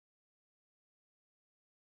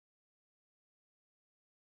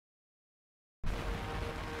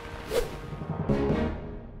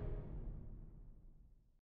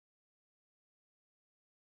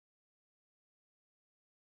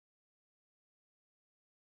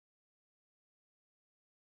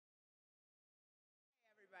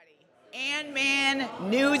And man,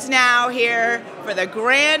 news now here for the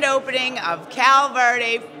grand opening of Cal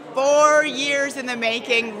Verde, 4 years in the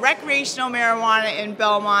making, recreational marijuana in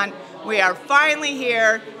Belmont. We are finally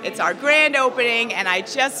here. It's our grand opening, and I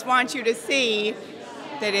just want you to see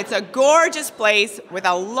that it's a gorgeous place with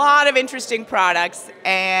a lot of interesting products,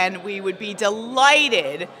 and we would be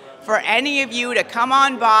delighted for any of you to come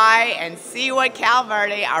on by and see what Cal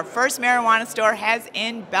Verde, our first marijuana store, has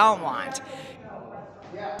in Belmont.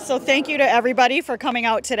 So thank you to everybody for coming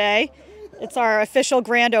out today. It's our official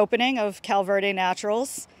grand opening of Verde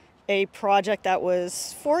Naturals, a project that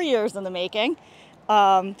was 4 years in the making.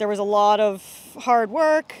 There was a lot of hard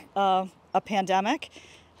work, a pandemic.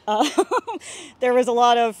 There was a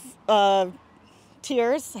lot of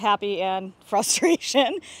tears, happy and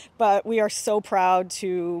frustration, but we are so proud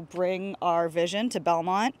to bring our vision to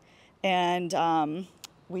Belmont, and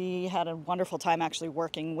we had a wonderful time actually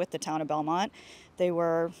working with the town of Belmont. They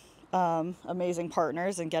were amazing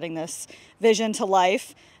partners in getting this vision to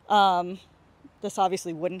life. This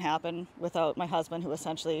obviously wouldn't happen without my husband, who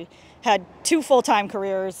essentially had 2 full-time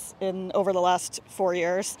careers over the last 4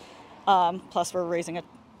 years. Plus we're raising a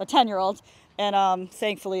 10-year-old. And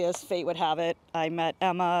thankfully, as fate would have it, I met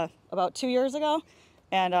Emma about 2 years ago.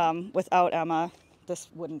 And without Emma, this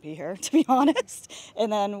wouldn't be here, to be honest.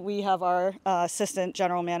 And then we have our assistant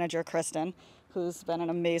general manager, Kristen, who's been an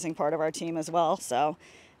amazing part of our team as well. So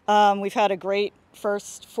we've had a great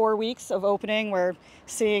first 4 weeks of opening. We're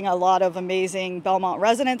seeing a lot of amazing Belmont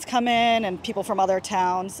residents come in and people from other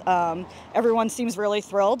towns. Everyone seems really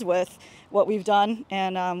thrilled with what we've done,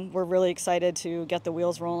 and we're really excited to get the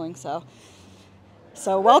wheels rolling. So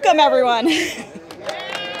welcome, everyone.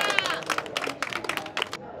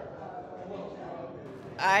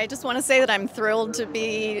 I just want to say that I'm thrilled to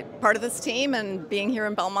be part of this team, and being here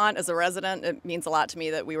in Belmont as a resident, it means a lot to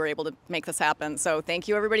me that we were able to make this happen. So thank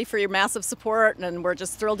you everybody for your massive support, and we're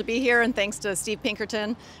just thrilled to be here, and thanks to Steve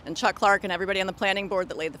Pinkerton and Chuck Clark and everybody on the planning board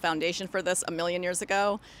that laid the foundation for this a million years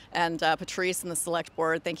ago, and Patrice and the select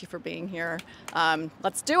board, thank you for being here.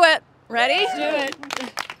 Let's do it. Ready? Let's do it.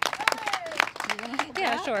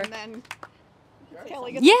 Yeah, sure.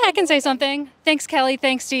 Yeah, I can say something. Thanks, Kelly.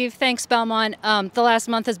 Thanks, Steve. Thanks, Belmont. The last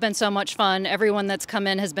month has been so much fun. Everyone that's come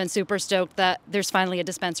in has been super stoked that there's finally a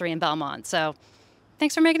dispensary in Belmont. So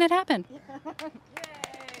thanks for making it happen.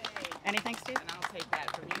 Anything, Steve? And I'll take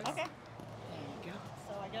that from you. Okay. There you go.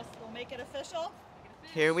 So I guess we'll make it official.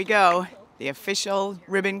 Here we go, the official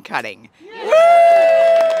ribbon cutting.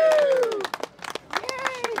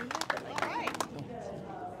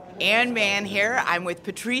 And man here, I'm with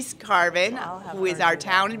Patrice Carvin, who is our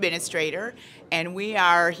town administrator, and we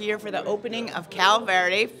are here for the opening of Cal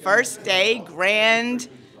Verde, first day grand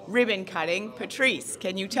ribbon cutting. Patrice,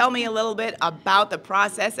 can you tell me a little bit about the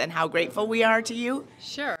process and how grateful we are to you?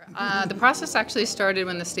 Sure. The process actually started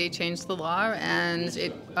when the state changed the law, and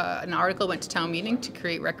an article went to town meeting to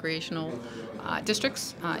create recreational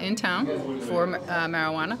districts in town for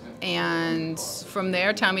marijuana, and from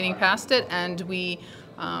there town meeting passed it, and we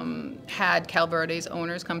had Cal Verde's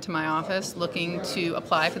owners come to my office looking to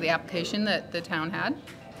apply for the application that the town had.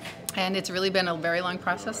 And it's really been a very long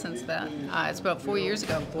process since then. It's about 4 years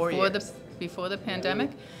ago, before the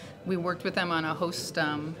pandemic. We worked with them on a host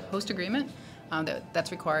agreement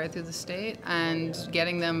that's required through the state, and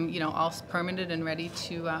getting them, all permitted and ready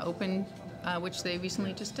to open, which they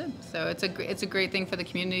recently just did. So it's a great thing for the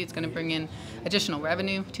community. It's going to bring in additional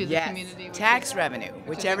revenue to the community. Tax revenue,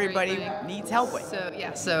 which everybody needs help with. So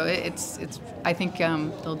yeah, so it's I think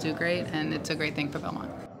they'll do great, and it's a great thing for Belmont.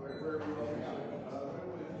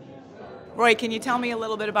 Roy, can you tell me a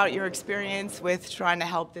little bit about your experience with trying to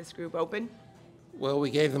help this group open? Well, we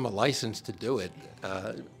gave them a license to do it.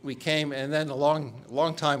 We came, and then a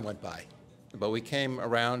long time went by. But we came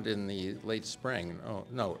around in the late spring,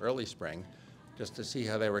 early spring, just to see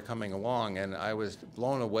how they were coming along, and I was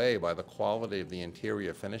blown away by the quality of the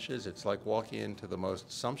interior finishes. It's like walking into the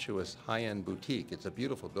most sumptuous high-end boutique. It's a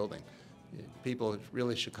beautiful building. People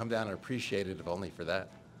really should come down and appreciate it, if only for that.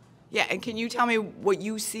 Yeah, and can you tell me what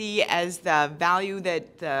you see as the value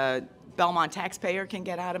that the Belmont taxpayer can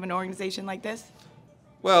get out of an organization like this?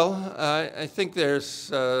 Well, I think there's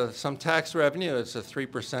some tax revenue. It's a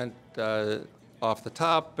 3% off the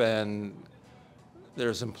top, and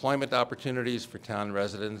there's employment opportunities for town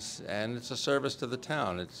residents, and it's a service to the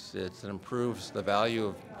town. It improves the value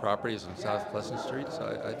of properties on South Pleasant Street,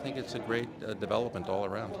 so I think it's a great development all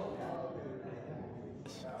around.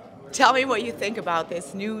 Tell me what you think about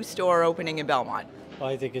this new store opening in Belmont. Well,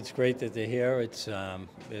 I think it's great that they're here. It's,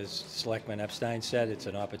 as Selectman Epstein said, it's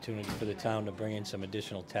an opportunity for the town to bring in some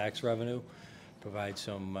additional tax revenue, provide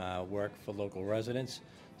some work for local residents.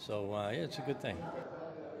 So yeah, it's a good thing.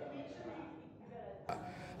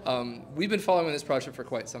 We've been following this project for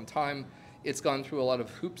quite some time. It's gone through a lot of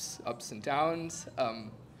hoops, ups and downs.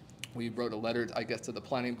 We wrote a letter, I guess, to the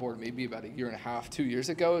planning board maybe about a year and a half, 2 years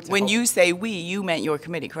ago. When you say we, you meant your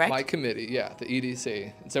committee, correct? My committee, yeah, the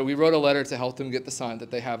EDC. And so we wrote a letter to help them get the sign that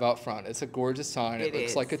they have out front. It's a gorgeous sign. It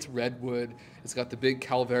looks like it's redwood. It's got the big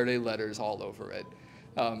Cal Verde letters all over it.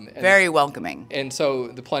 Very welcoming. And so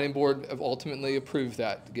the planning board ultimately approved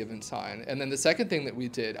that given sign. And then the second thing that we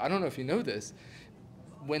did, I don't know if you know this,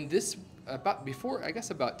 when this,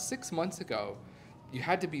 about 6 months ago, you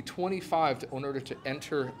had to be 25 in order to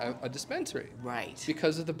enter a dispensary. Right.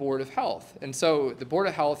 Because of the Board of Health. And so the Board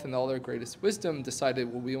of Health, in all their greatest wisdom, decided,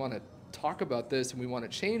 well, we want to talk about this and we want to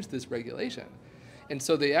change this regulation. And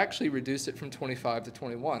so they actually reduced it from 25 to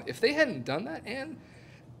 21. If they hadn't done that, Ann,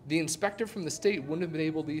 the inspector from the state wouldn't have been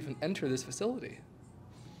able to even enter this facility.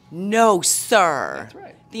 No, sir. That's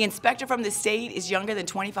right. The inspector from the state is younger than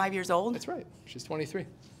 25 years old? That's right. She's 23.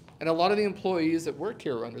 And a lot of the employees that work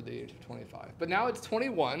here are under the age of 25. But now it's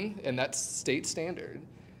 21, and that's state standard.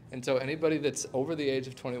 And so anybody that's over the age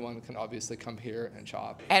of 21 can obviously come here and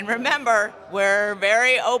shop. And remember, we're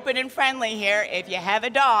very open and friendly here. If you have a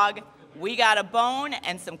dog, we got a bone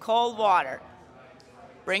and some cold water.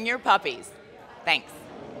 Bring your puppies. Thanks.